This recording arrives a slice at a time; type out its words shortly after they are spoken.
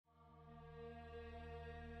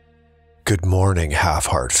Good morning,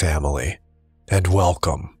 Half-Heart family, and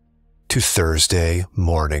welcome to Thursday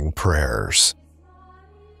Morning Prayers.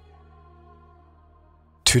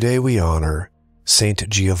 Today we honor Saint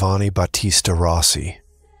Giovanni Battista Rossi,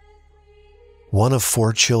 one of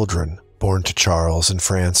 4 children born to Charles and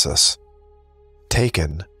Frances,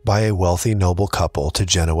 taken by a wealthy noble couple to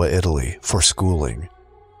Genoa, Italy for schooling.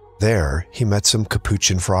 There he met some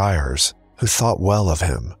Capuchin friars who thought well of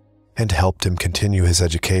him and helped him continue his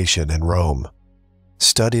education in Rome.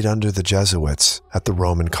 Studied under the Jesuits at the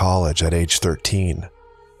Roman College at age 13,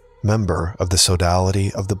 member of the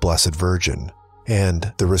Sodality of the Blessed Virgin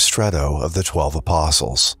and the Ristretto of the 12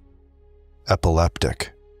 Apostles.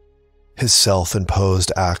 Epileptic. His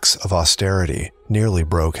self-imposed acts of austerity nearly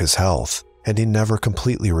broke his health, and he never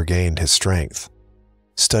completely regained his strength.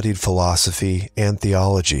 Studied philosophy and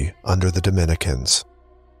theology under the Dominicans.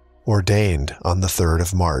 Ordained on the 3rd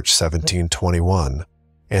of March 1721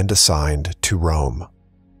 and assigned to Rome.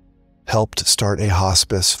 Helped start a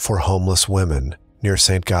hospice for homeless women near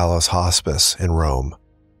St. Gallo's Hospice in Rome.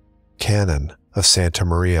 Canon of Santa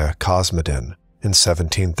Maria Cosmedin in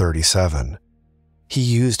 1737. He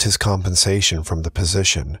used his compensation from the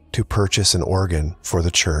position to purchase an organ for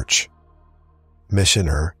the church.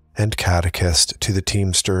 Missioner and catechist to the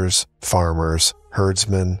teamsters, farmers,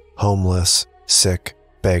 herdsmen, homeless, sick,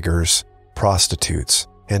 beggars, prostitutes,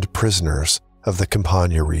 and prisoners of the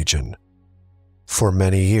Campania region. For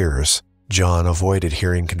many years, John avoided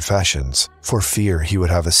hearing confessions for fear he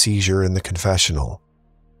would have a seizure in the confessional.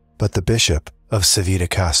 But the bishop of Civita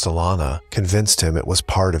Castellana convinced him it was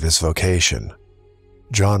part of his vocation.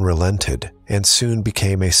 John relented and soon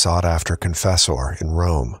became a sought-after confessor in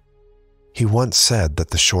Rome. He once said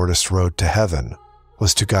that the shortest road to heaven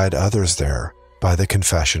was to guide others there by the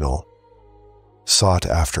confessional.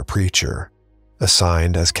 Sought-after preacher,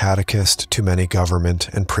 assigned as catechist to many government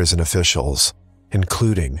and prison officials,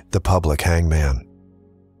 including the public hangman.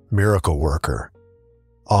 Miracle worker,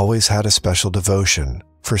 always had a special devotion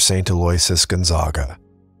for Saint Aloysius Gonzaga.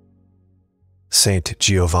 Saint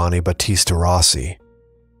Giovanni Battista Rossi,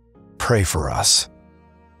 pray for us.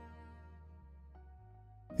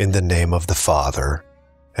 In the name of the Father,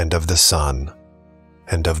 and of the Son,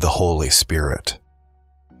 and of the Holy Spirit.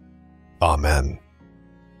 Amen.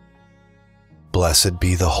 Blessed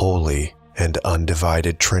be the Holy and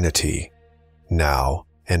Undivided Trinity, now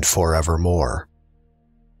and forevermore.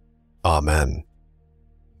 Amen.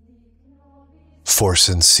 For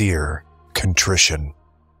sincere contrition.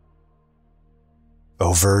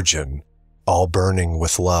 O Virgin, all burning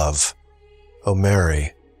with love, O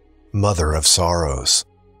Mary, Mother of sorrows,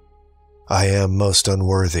 I am most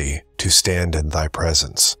unworthy to stand in thy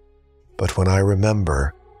presence, but when I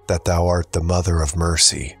remember that thou art the Mother of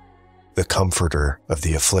mercy, the comforter of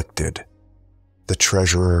the afflicted, the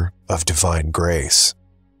treasurer of divine grace,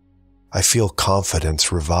 I feel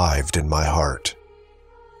confidence revived in my heart.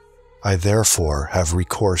 I therefore have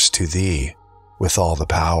recourse to thee with all the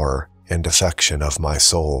power and affection of my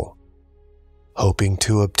soul, hoping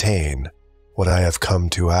to obtain what I have come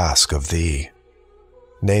to ask of thee,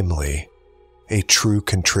 namely, a true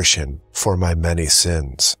contrition for my many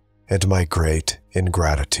sins and my great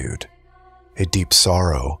ingratitude, a deep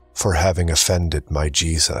sorrow for having offended my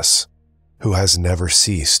Jesus, who has never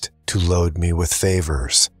ceased to load me with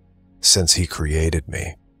favors since he created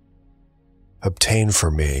me. Obtain for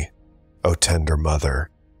me, O tender Mother,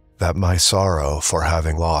 that my sorrow for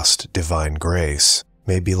having lost divine grace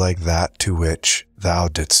may be like that to which thou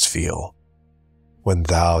didst feel, when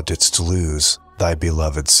thou didst lose thy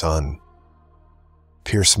beloved Son.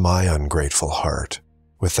 Pierce my ungrateful heart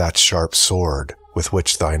with that sharp sword with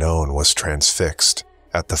which thine own was transfixed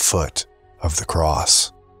at the foot of the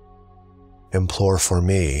cross. Implore for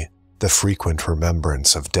me the frequent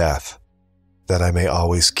remembrance of death, that I may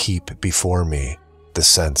always keep before me the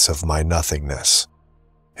sense of my nothingness,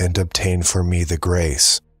 and obtain for me the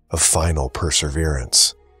grace of final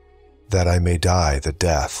perseverance, that I may die the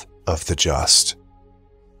death of the just.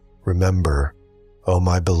 Remember, O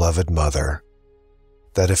my beloved Mother,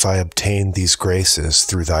 that if I obtain these graces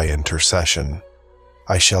through thy intercession,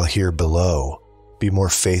 I shall here below be more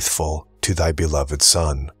faithful to thy beloved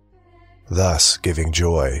Son, thus giving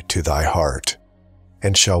joy to thy heart,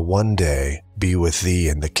 and shall one day be with thee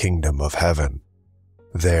in the kingdom of heaven,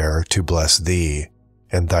 there to bless thee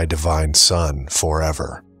and thy divine Son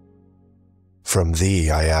forever. From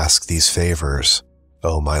thee I ask these favors,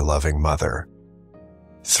 O my loving Mother.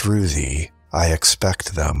 Through thee I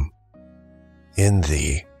expect them. In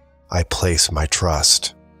thee I place my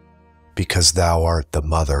trust, because thou art the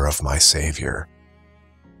Mother of my Savior.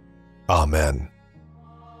 Amen.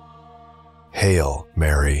 Hail,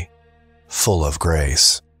 Mary, full of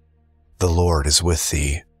grace. The Lord is with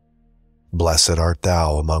thee. Blessed art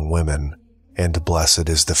thou among women, and blessed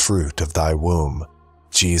is the fruit of thy womb,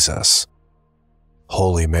 Jesus.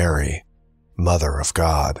 Holy Mary, Mother of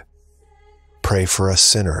God, pray for us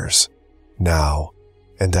sinners, now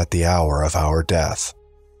and at the hour of our death.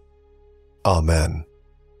 Amen.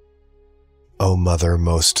 O Mother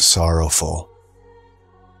most sorrowful,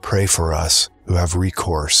 pray for us who have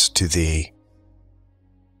recourse to thee.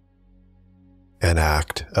 An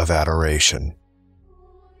act of adoration.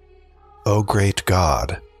 O great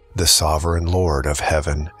God, the sovereign Lord of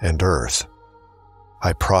heaven and earth,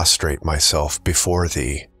 I prostrate myself before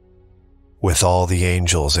thee. With all the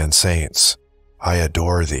angels and saints, I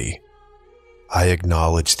adore thee. I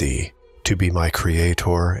acknowledge thee to be my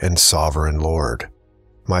Creator and sovereign Lord,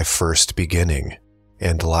 my first beginning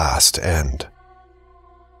and last end.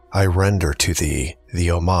 I render to thee the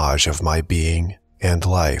homage of my being and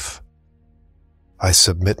life. I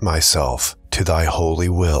submit myself to thy holy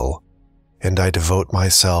will, and I devote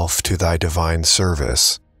myself to thy divine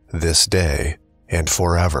service this day and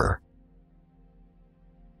forever.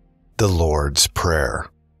 The Lord's Prayer.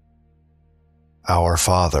 Our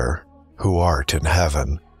Father, who art in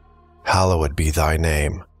heaven, hallowed be thy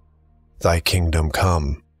name. Thy kingdom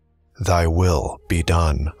come, thy will be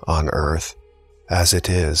done on earth as it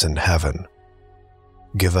is in heaven.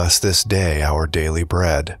 Give us this day our daily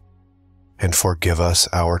bread, and forgive us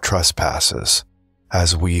our trespasses,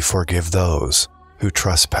 as we forgive those who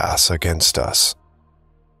trespass against us.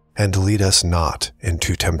 And lead us not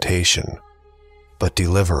into temptation, but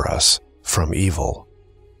deliver us from evil.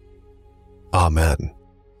 Amen.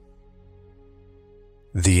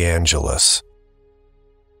 The Angelus.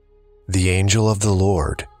 The angel of the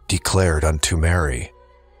Lord declared unto Mary,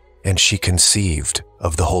 and she conceived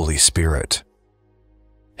of the Holy Spirit.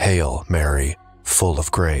 Hail, Mary, full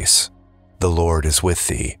of grace, the Lord is with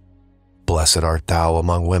thee. Blessed art thou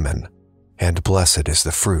among women, and blessed is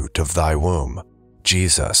the fruit of thy womb,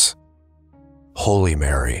 Jesus. Holy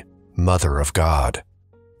Mary, Mother of God,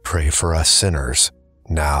 pray for us sinners,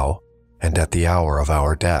 now and at the hour of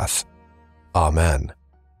our death. Amen.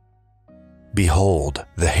 Behold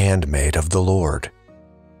the handmaid of the Lord.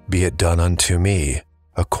 Be it done unto me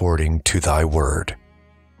according to thy word.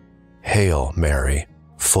 Hail, Mary,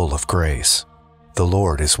 full of grace, the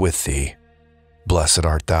Lord is with thee. Blessed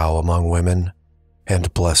art thou among women,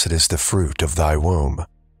 and blessed is the fruit of thy womb,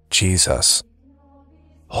 Jesus.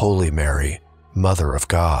 Holy Mary, Mother of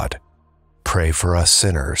God, pray for us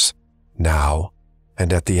sinners, now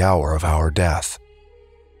and at the hour of our death.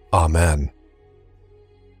 Amen.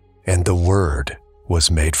 And the Word was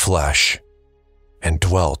made flesh, and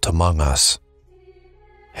dwelt among us.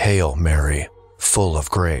 Hail, Mary, full of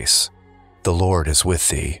grace, the Lord is with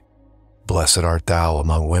thee. Blessed art thou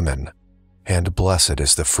among women, and blessed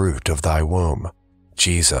is the fruit of thy womb,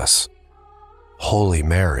 Jesus. Holy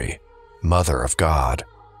Mary, Mother of God,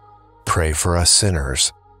 pray for us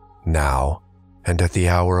sinners, now and at the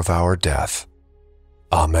hour of our death.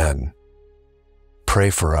 Amen. Pray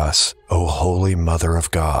for us, O Holy Mother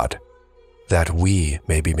of God, that we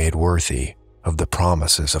may be made worthy of the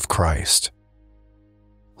promises of Christ.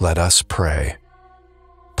 Let us pray.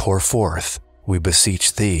 Pour forth, we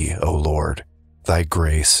beseech thee, O Lord, thy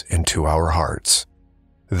grace into our hearts,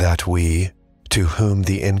 that we, to whom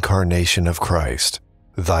the incarnation of Christ,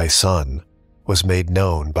 thy Son, was made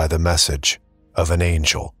known by the message of an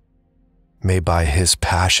angel, may by his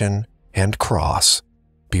passion and cross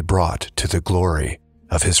be brought to the glory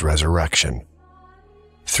of his resurrection,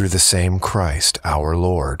 through the same Christ our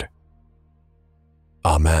Lord.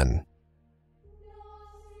 Amen.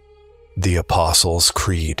 The Apostles'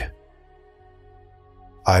 Creed.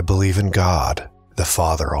 I believe in God, the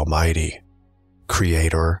Father Almighty,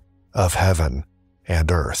 Creator of heaven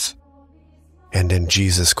and earth, and in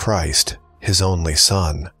Jesus Christ, his only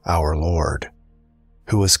Son, our Lord,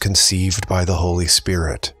 who was conceived by the Holy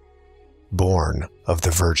Spirit, born of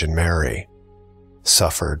the Virgin Mary,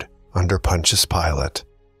 suffered under Pontius Pilate,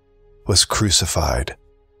 was crucified,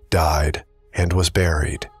 died, and was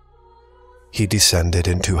buried. He descended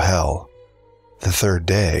into hell. The third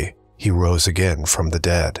day he rose again from the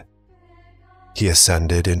dead. He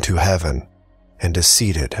ascended into heaven and is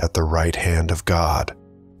seated at the right hand of God,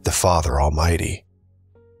 the Father Almighty.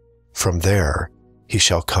 From there he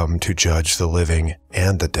shall come to judge the living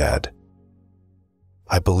and the dead.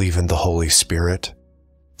 I believe in the Holy Spirit,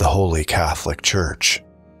 the Holy Catholic Church,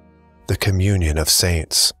 the communion of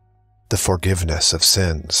saints, the forgiveness of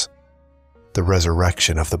sins, the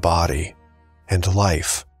resurrection of the body, and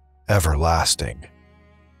life everlasting.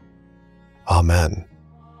 Amen.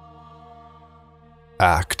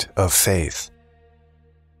 Act of faith.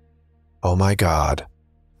 O my God,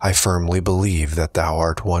 I firmly believe that thou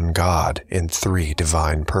art one God in three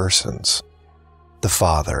divine persons, the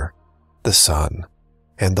Father, the Son,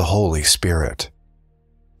 and the Holy Spirit.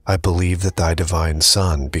 I believe that thy divine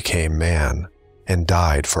Son became man and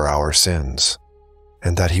died for our sins,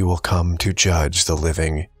 and that he will come to judge the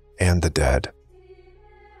living and the dead.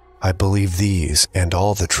 I believe these and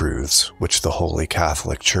all the truths which the Holy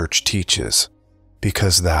Catholic Church teaches,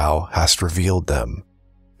 because thou hast revealed them,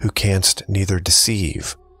 who canst neither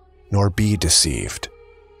deceive nor be deceived.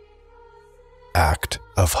 Act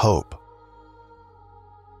of hope.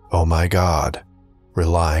 O my God,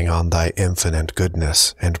 relying on thy infinite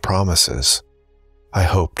goodness and promises, I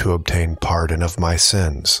hope to obtain pardon of my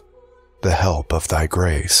sins, the help of thy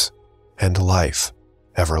grace, and life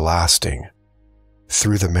everlasting,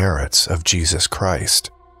 through the merits of Jesus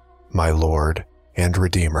Christ, my Lord and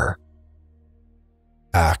Redeemer.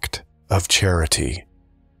 Act of charity.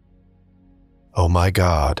 O my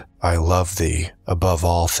God, I love thee above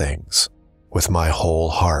all things, with my whole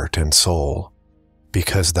heart and soul,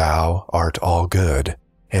 because thou art all good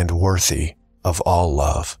and worthy of all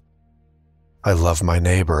love. I love my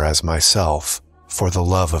neighbor as myself for the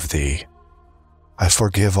love of thee. I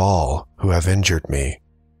forgive all who have injured me,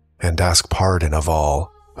 and ask pardon of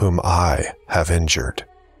all whom I have injured.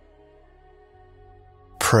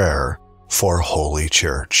 Prayer for Holy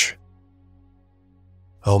Church.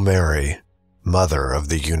 O Mary, Mother of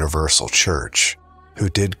the Universal Church, who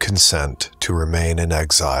did consent to remain in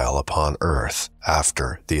exile upon earth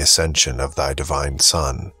after the ascension of thy divine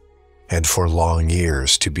Son, and for long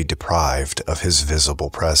years to be deprived of his visible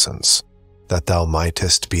presence, that thou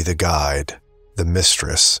mightest be the guide, the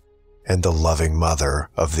mistress, and the loving mother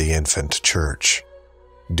of the infant Church,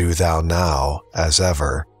 do thou now, as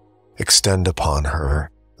ever, extend upon her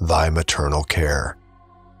thy maternal care.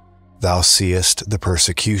 Thou seest the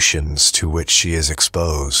persecutions to which she is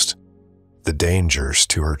exposed, the dangers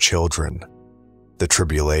to her children, the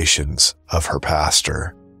tribulations of her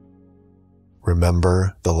pastor.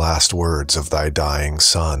 Remember the last words of thy dying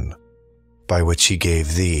Son, by which he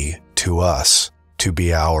gave thee to us to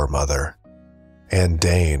be our mother, and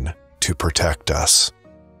deign to protect us,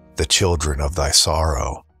 the children of thy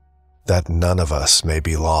sorrow, that none of us may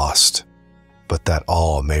be lost, but that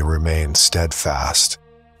all may remain steadfast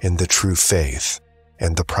in the true faith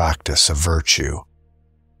and the practice of virtue.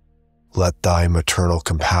 Let thy maternal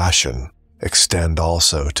compassion extend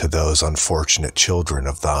also to those unfortunate children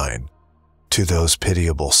of thine, to those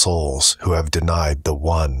pitiable souls who have denied the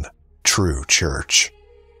one true Church,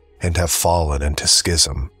 and have fallen into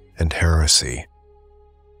schism and heresy,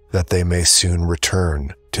 that they may soon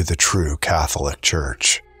return to the true Catholic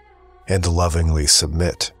Church, and lovingly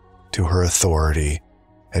submit to her authority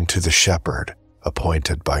and to the shepherd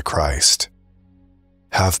appointed by Christ.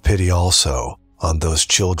 Have pity also on those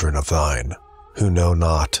children of thine who know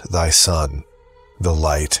not thy Son, the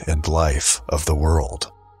light and life of the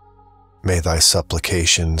world. May thy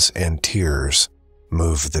supplications and tears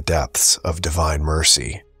move the depths of divine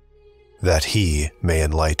mercy, that he may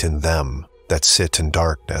enlighten them that sit in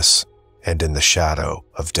darkness and in the shadow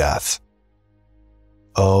of death.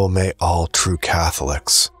 Oh, may all true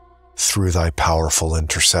Catholics, through thy powerful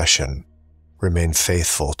intercession, remain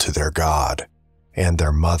faithful to their God and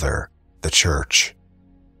their mother, the Church.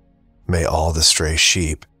 May all the stray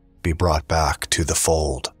sheep be brought back to the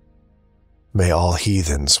fold. May all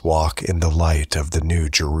heathens walk in the light of the New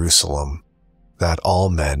Jerusalem, that all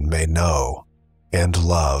men may know and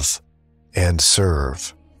love and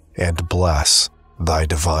serve and bless thy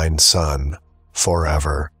divine Son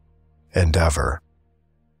forever and ever.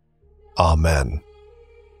 Amen.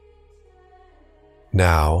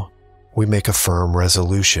 Now, we make a firm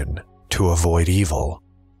resolution to avoid evil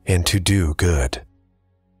and to do good.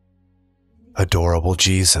 Adorable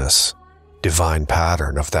Jesus, divine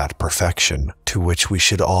pattern of that perfection to which we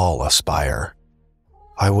should all aspire,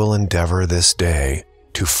 I will endeavor this day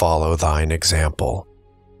to follow thine example,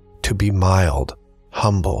 to be mild,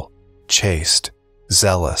 humble, chaste,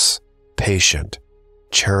 zealous, patient,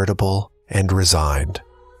 charitable, and resigned.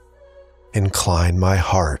 Incline my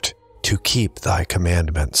heart to keep thy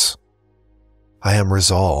commandments. I am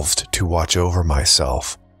resolved to watch over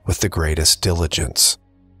myself with the greatest diligence,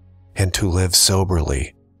 and to live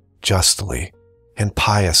soberly, justly, and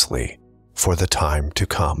piously for the time to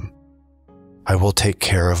come. I will take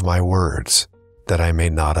care of my words, that I may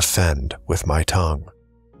not offend with my tongue.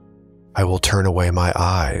 I will turn away my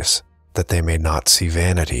eyes, that they may not see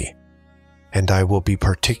vanity, and I will be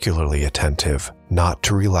particularly attentive not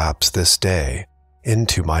to relapse this day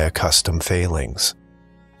into my accustomed failings,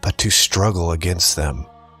 but to struggle against them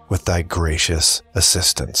with thy gracious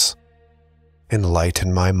assistance.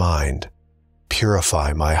 Enlighten my mind,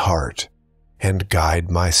 purify my heart, and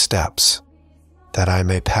guide my steps, that I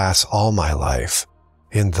may pass all my life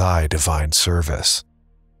in thy divine service.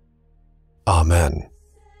 Amen.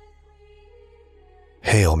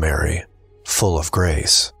 Hail Mary, full of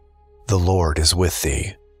grace, the Lord is with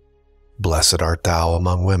thee. Blessed art thou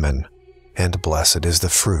among women, and blessed is the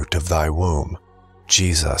fruit of thy womb,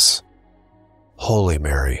 Jesus. Holy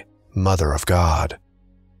Mary, Mother of God,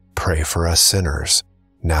 pray for us sinners,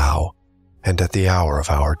 now and at the hour of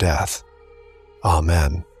our death.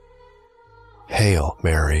 Amen. Hail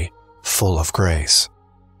Mary, full of grace,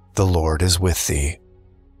 the Lord is with thee.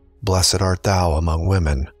 Blessed art thou among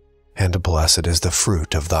women, and blessed is the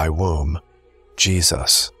fruit of thy womb,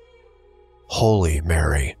 Jesus. Holy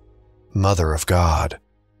Mary, Mother of God,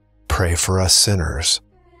 pray for us sinners,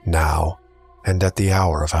 now and at the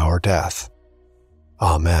hour of our death.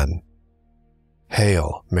 Amen.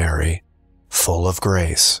 Hail Mary, full of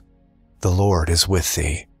grace, the Lord is with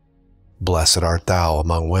thee. Blessed art thou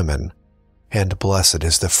among women, and blessed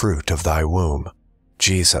is the fruit of thy womb,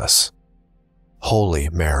 Jesus. Holy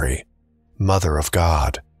Mary, Mother of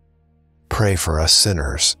God, pray for us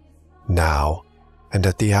sinners, now and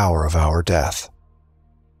at the hour of our death.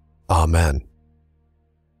 Amen.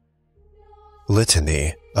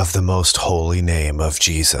 Litany of the Most Holy Name of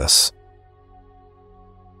Jesus.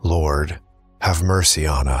 Lord, have mercy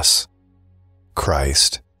on us.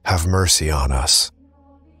 Christ, have mercy on us.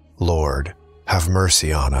 Lord, have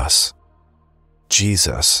mercy on us.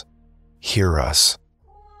 Jesus, hear us.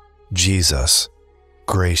 Jesus,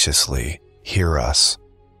 graciously hear us.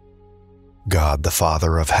 God the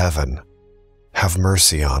Father of heaven, have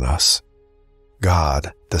mercy on us.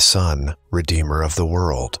 God the Son, Redeemer of the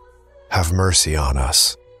world, have mercy on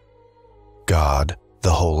us. God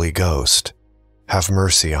the Holy Ghost, have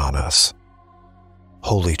mercy on us.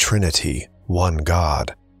 Holy Trinity, one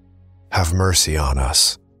God, have mercy on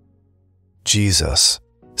us. Jesus,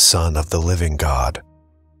 Son of the living God,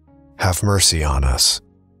 have mercy on us.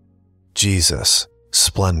 Jesus,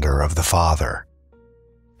 splendor of the Father,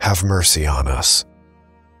 have mercy on us.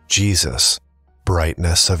 Jesus,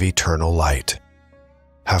 brightness of eternal light,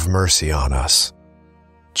 have mercy on us.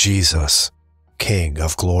 Jesus, King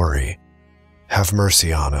of glory, have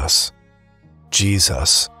mercy on us.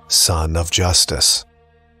 Jesus, Son of justice,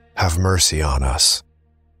 have mercy on us.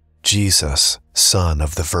 Jesus, Son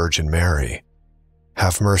of the Virgin Mary,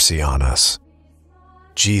 have mercy on us.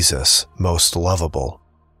 Jesus, most lovable,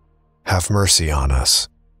 have mercy on us.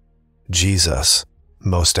 Jesus,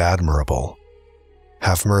 most admirable,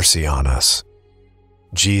 have mercy on us.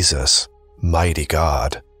 Jesus, mighty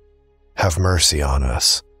God, have mercy on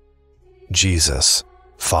us. Jesus,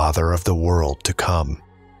 Father of the world to come,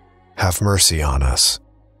 have mercy on us.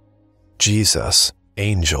 Jesus,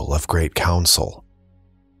 Angel of great counsel,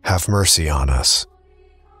 have mercy on us.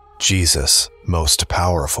 Jesus, most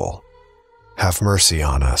powerful, have mercy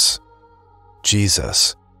on us.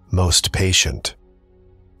 Jesus, most patient,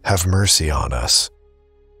 have mercy on us.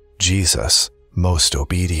 Jesus, most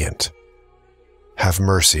obedient, have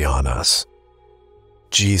mercy on us.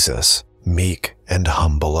 Jesus, meek and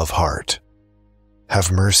humble of heart, have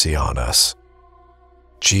mercy on us.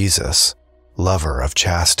 Jesus, lover of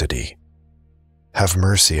chastity, have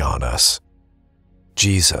mercy on us.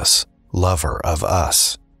 Jesus, lover of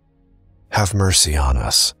us, have mercy on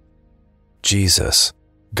us. Jesus,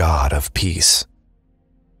 God of peace,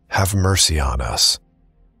 have mercy on us.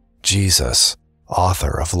 Jesus,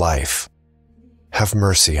 author of life, have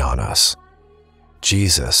mercy on us.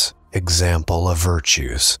 Jesus, example of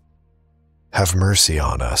virtues, have mercy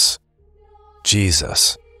on us.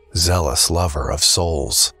 Jesus, zealous lover of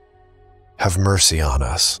souls, have mercy on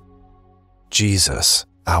us. Jesus,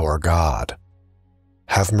 our God,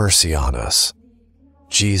 have mercy on us.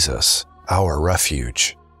 Jesus, our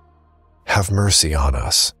refuge, have mercy on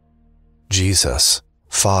us. Jesus,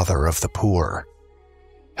 Father of the poor,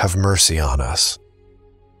 have mercy on us.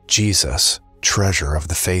 Jesus, treasure of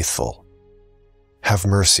the faithful, have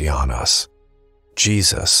mercy on us.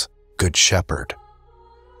 Jesus, Good Shepherd,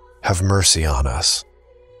 have mercy on us.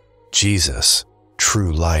 Jesus,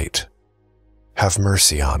 true light, have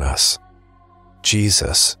mercy on us.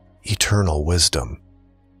 Jesus, eternal wisdom,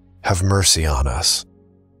 have mercy on us.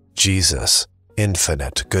 Jesus,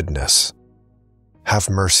 infinite goodness, have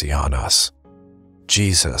mercy on us.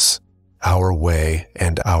 Jesus, our way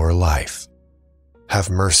and our life, have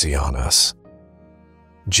mercy on us.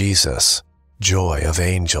 Jesus, joy of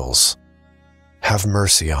angels, have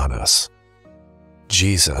mercy on us.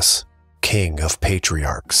 Jesus, King of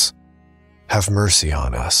patriarchs, have mercy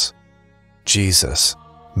on us. Jesus,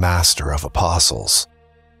 Master of Apostles,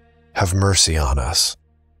 have mercy on us.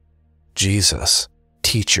 Jesus,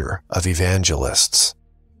 Teacher of Evangelists,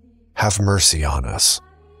 have mercy on us.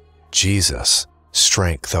 Jesus,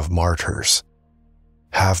 Strength of Martyrs,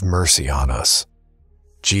 have mercy on us.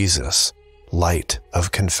 Jesus, Light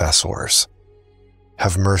of Confessors,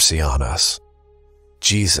 have mercy on us.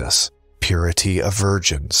 Jesus, Purity of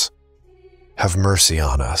Virgins, have mercy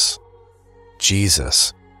on us.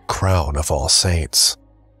 Jesus, Crown of all saints,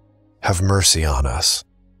 have mercy on us.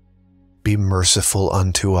 Be merciful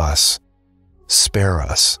unto us. Spare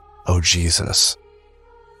us, O Jesus.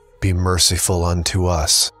 Be merciful unto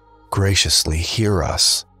us. Graciously hear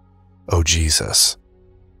us, O Jesus.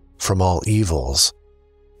 From all evils,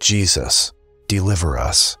 Jesus, deliver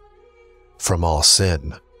us. From all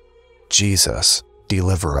sin, Jesus,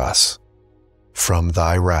 deliver us. From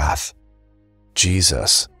thy wrath,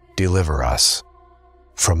 Jesus, deliver us.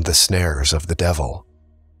 From the snares of the devil,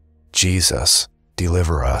 Jesus,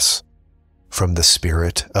 deliver us. From the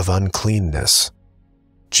spirit of uncleanness,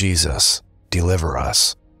 Jesus, deliver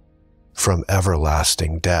us. From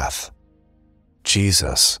everlasting death,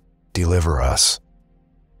 Jesus, deliver us.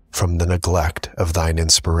 From the neglect of thine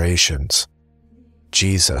inspirations,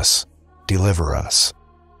 Jesus, deliver us.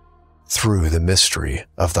 Through the mystery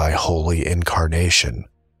of thy holy incarnation,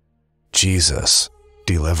 Jesus,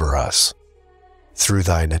 deliver us. Through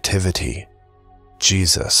thy nativity,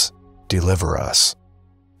 Jesus, deliver us.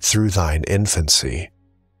 Through thine infancy,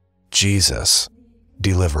 Jesus,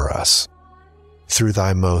 deliver us. Through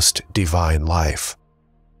thy most divine life,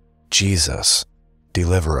 Jesus,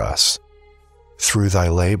 deliver us. Through thy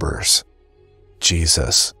labors,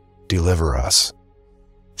 Jesus, deliver us.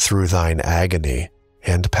 Through thine agony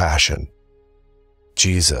and passion,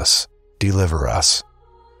 Jesus, deliver us.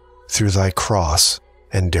 Through thy cross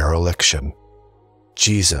and dereliction,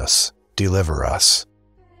 Jesus, deliver us.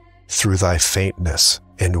 Through thy faintness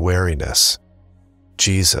and weariness,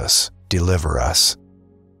 Jesus, deliver us.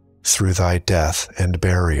 Through thy death and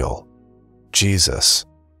burial, Jesus,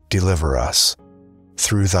 deliver us.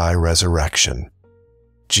 Through thy resurrection,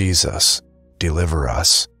 Jesus, deliver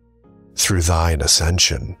us. Through thine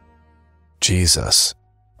ascension, Jesus,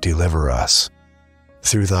 deliver us.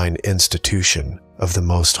 Through thine institution of the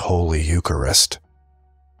most holy Eucharist,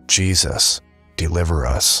 Jesus, deliver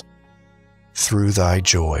us. Through thy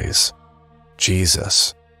joys,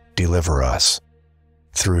 Jesus, deliver us.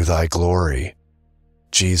 Through thy glory,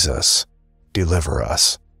 Jesus, deliver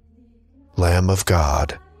us. Lamb of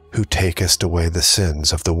God, who takest away the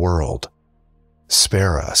sins of the world,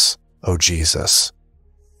 spare us, O Jesus.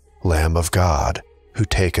 Lamb of God, who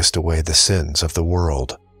takest away the sins of the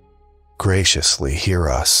world, graciously hear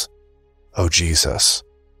us, O Jesus.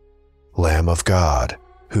 Lamb of God,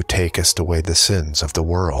 who takest away the sins of the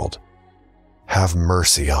world, have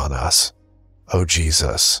mercy on us, O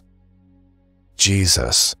Jesus.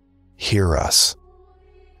 Jesus, hear us.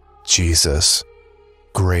 Jesus,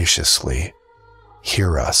 graciously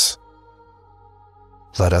hear us.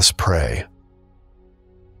 Let us pray.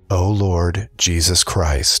 O Lord Jesus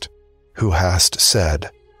Christ, who hast said,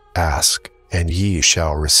 Ask, and ye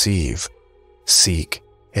shall receive. Seek,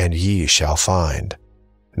 and ye shall find.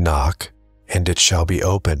 Knock, and it shall be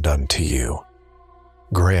opened unto you.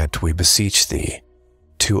 Grant, we beseech thee,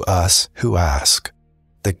 to us who ask,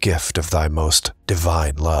 the gift of thy most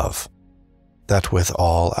divine love, that with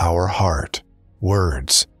all our heart,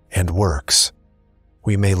 words, and works,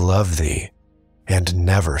 we may love thee and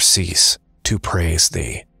never cease to praise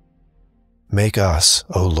thee. Make us,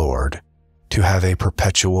 O Lord, to have a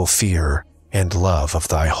perpetual fear and love of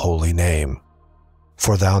thy holy name,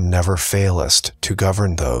 for thou never failest to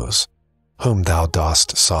govern those whom thou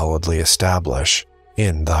dost solidly establish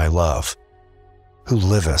in thy love, who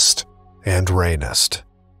livest and reignest.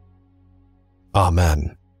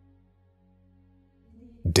 Amen.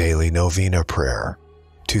 Daily Novena Prayer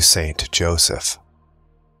to Saint Joseph.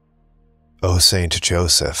 O Saint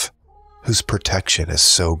Joseph, whose protection is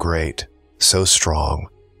so great, so strong,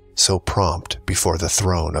 so prompt before the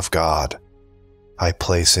throne of God, I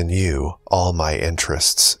place in you all my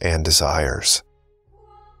interests and desires.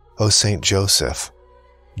 O Saint Joseph,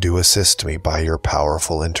 do assist me by your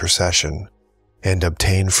powerful intercession, and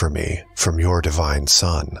obtain for me from your divine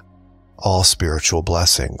Son all spiritual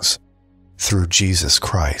blessings, through Jesus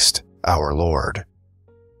Christ our Lord,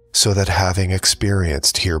 so that having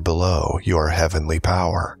experienced here below your heavenly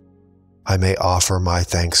power, I may offer my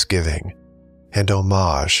thanksgiving and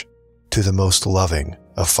homage to the most loving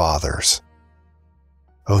of fathers.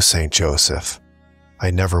 O Saint Joseph,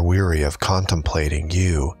 I never weary of contemplating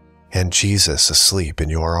you and Jesus asleep in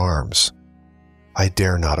your arms, I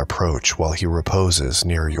dare not approach while he reposes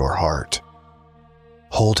near your heart.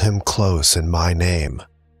 Hold him close in my name,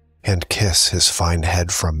 and kiss his fine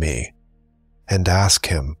head from me, and ask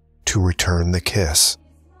him to return the kiss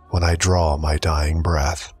when I draw my dying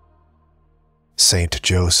breath. Saint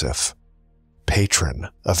Joseph, patron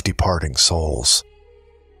of departing souls,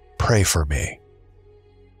 pray for me.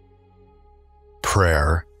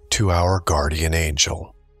 Prayer to our guardian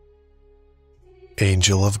angel.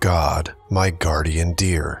 Angel of God, my guardian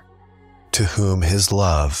dear, to whom his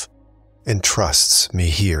love entrusts me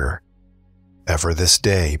here, ever this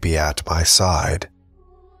day be at my side,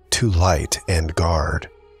 to light and guard,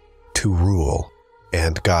 to rule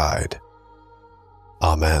and guide.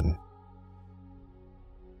 Amen.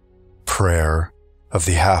 Prayer of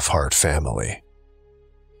the Half-Heart Family.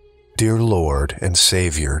 Dear Lord and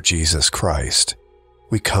Savior Jesus Christ,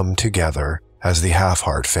 we come together as the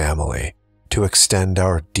Half-Heart Family to extend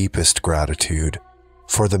our deepest gratitude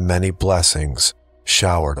for the many blessings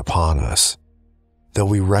showered upon us, though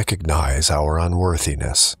we recognize our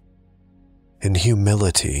unworthiness. In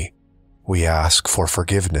humility, we ask for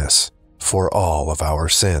forgiveness for all of our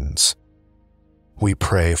sins. We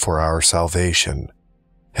pray for our salvation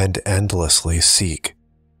and endlessly seek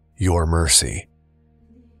your mercy.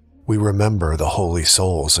 We remember the holy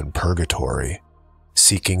souls in purgatory,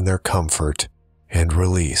 seeking their comfort and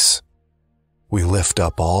release. We lift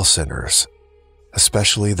up all sinners,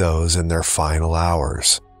 especially those in their final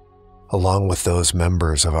hours, along with those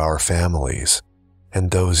members of our families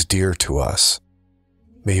and those dear to us.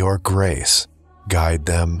 May your grace guide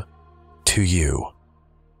them to you.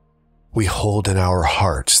 We hold in our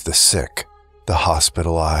hearts the sick, the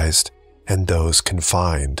hospitalized, and those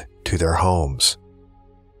confined to their homes.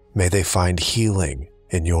 May they find healing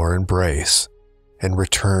in your embrace and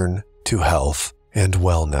return to health and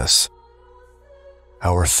wellness.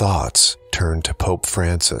 Our thoughts turn to Pope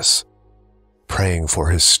Francis, praying for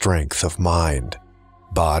his strength of mind,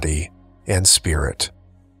 body, and spirit.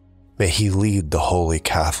 May he lead the Holy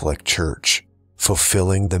Catholic Church,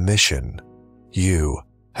 fulfilling the mission you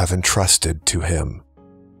have entrusted to him.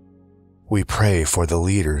 We pray for the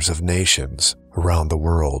leaders of nations around the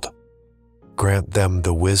world. Grant them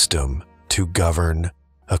the wisdom to govern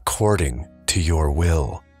according to your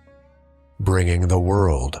will, bringing the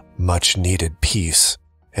world much-needed peace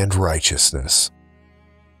and righteousness.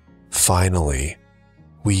 Finally,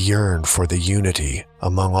 we yearn for the unity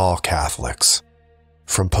among all Catholics,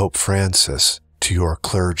 from Pope Francis to your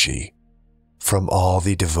clergy, from all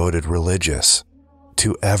the devoted religious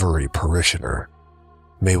to every parishioner.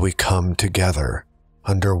 May we come together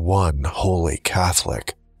under one holy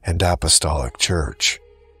Catholic and Apostolic Church,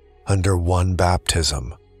 under one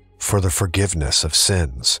baptism for the forgiveness of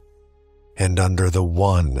sins, and under the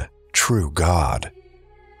one true God,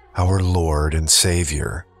 our Lord and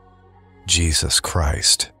Savior, Jesus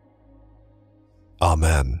Christ.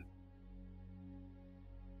 Amen.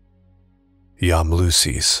 Iam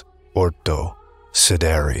lucis orto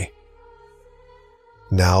sederi.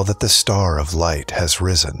 Now that the star of light has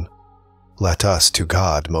risen, let us to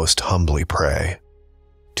God most humbly pray,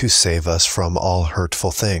 to save us from all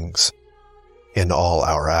hurtful things, in all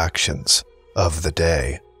our actions of the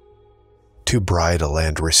day, to bridle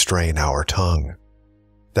and restrain our tongue,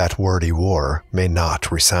 that wordy war may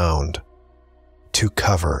not resound, to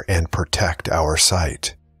cover and protect our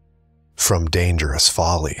sight from dangerous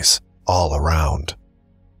follies all around,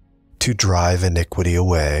 to drive iniquity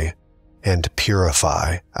away and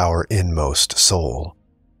purify our inmost soul,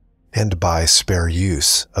 and by spare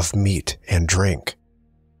use of meat and drink,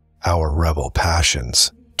 our rebel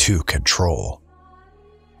passions to control,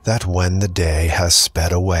 that when the day has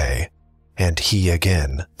sped away, and he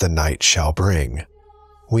again the night shall bring,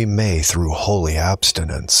 we may through holy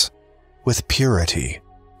abstinence, with purity,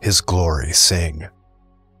 his glory sing.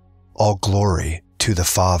 All glory to the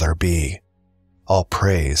Father be, all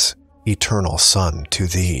praise, eternal Son, to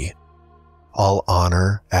thee, all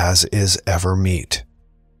honor as is ever meet,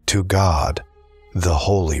 to God, the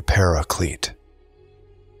Holy Paraclete.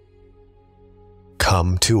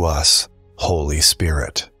 Come to us, Holy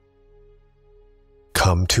Spirit.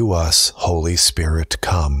 Come to us, Holy Spirit,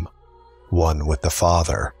 come, one with the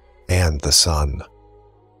Father and the Son.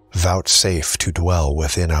 Vouchsafe to dwell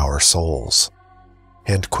within our souls,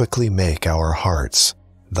 and quickly make our hearts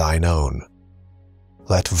thine own.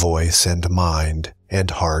 Let voice and mind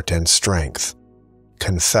and heart and strength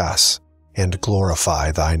confess and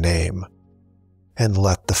glorify thy name, and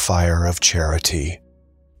let the fire of charity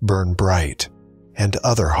burn bright and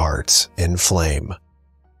other hearts inflame.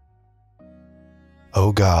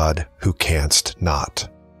 O God, who canst not.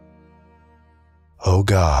 O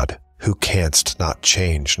God, who canst not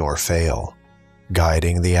change nor fail,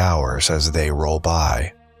 guiding the hours as they roll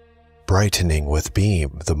by, brightening with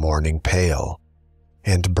beam the morning pale,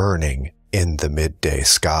 and burning in the midday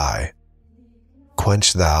sky.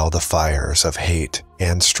 Quench thou the fires of hate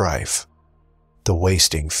and strife, the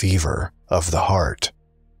wasting fever of the heart.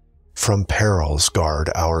 From perils guard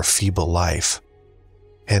our feeble life,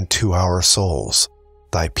 and to our souls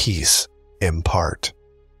thy peace impart.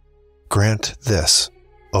 Grant this,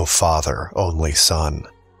 O Father, only Son,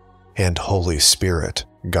 and Holy Spirit,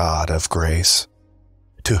 God of grace,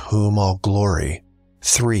 to whom all glory,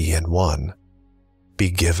 three in one, be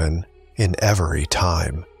given in every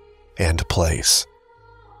time and place.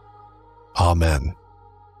 Amen.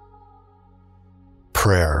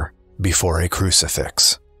 Prayer before a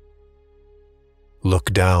crucifix.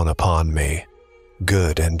 Look down upon me,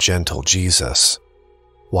 good and gentle Jesus,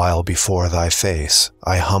 while before thy face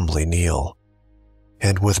I humbly kneel,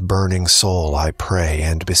 and with burning soul I pray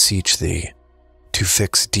and beseech thee to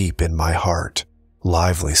fix deep in my heart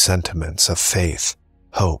lively sentiments of faith,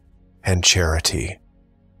 hope, and charity,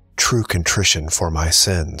 true contrition for my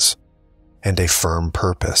sins, and a firm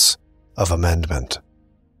purpose of amendment,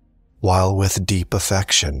 while with deep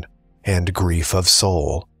affection and grief of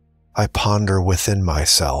soul I ponder within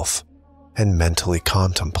myself and mentally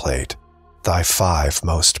contemplate thy 5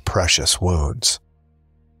 most precious wounds,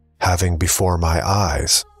 having before my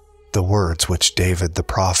eyes the words which David the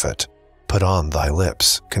prophet put on thy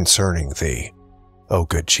lips concerning thee, O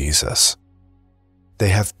good Jesus. They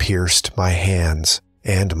have pierced my hands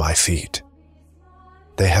and my feet.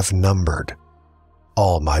 They have numbered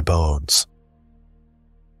all my bones.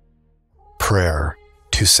 Prayer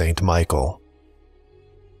to Saint Michael.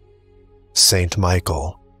 Saint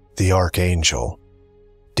Michael, the Archangel,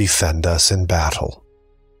 defend us in battle.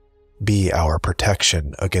 Be our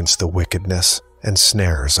protection against the wickedness and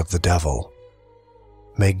snares of the devil.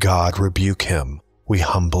 May God rebuke him, we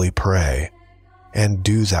humbly pray, and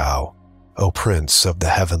do thou, O Prince of the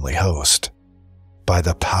heavenly host, by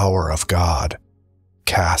the power of God,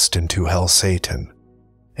 cast into hell Satan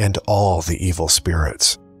and all the evil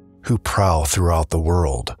spirits who prowl throughout the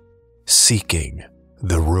world, seeking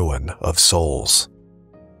the ruin of souls.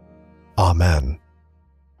 Amen.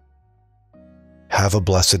 Have a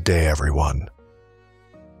blessed day, everyone.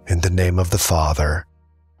 In the name of the Father,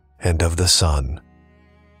 and of the Son,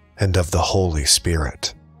 and of the Holy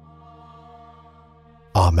Spirit.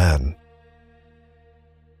 Amen.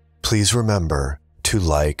 Please remember to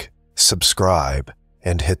like, subscribe,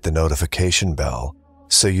 and hit the notification bell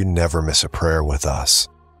so you never miss a prayer with us,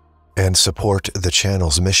 and support the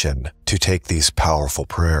channel's mission to take these powerful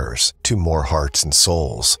prayers to more hearts and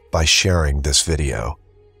souls by sharing this video.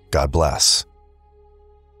 God bless.